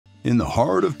in the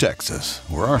heart of Texas,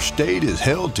 where our state is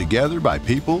held together by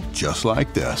people just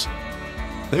like this.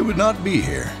 They would not be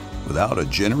here without a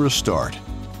generous start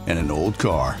and an old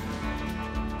car.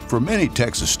 For many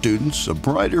Texas students, a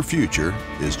brighter future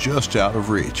is just out of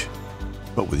reach.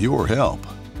 But with your help,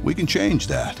 we can change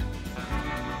that.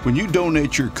 When you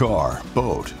donate your car,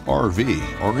 boat,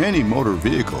 RV, or any motor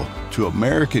vehicle to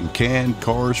American Canned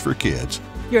Cars for Kids,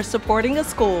 you're supporting a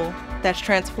school that's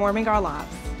transforming our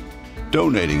lives.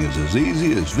 Donating is as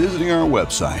easy as visiting our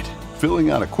website,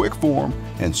 filling out a quick form,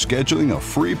 and scheduling a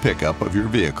free pickup of your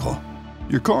vehicle.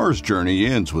 Your car's journey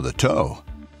ends with a tow,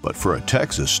 but for a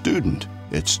Texas student,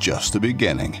 it's just the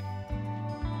beginning.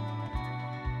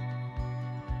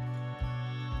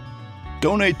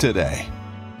 Donate today.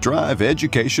 Drive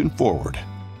education forward.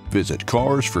 Visit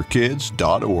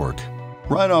carsforkids.org.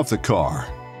 Right off the car,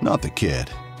 not the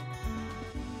kid.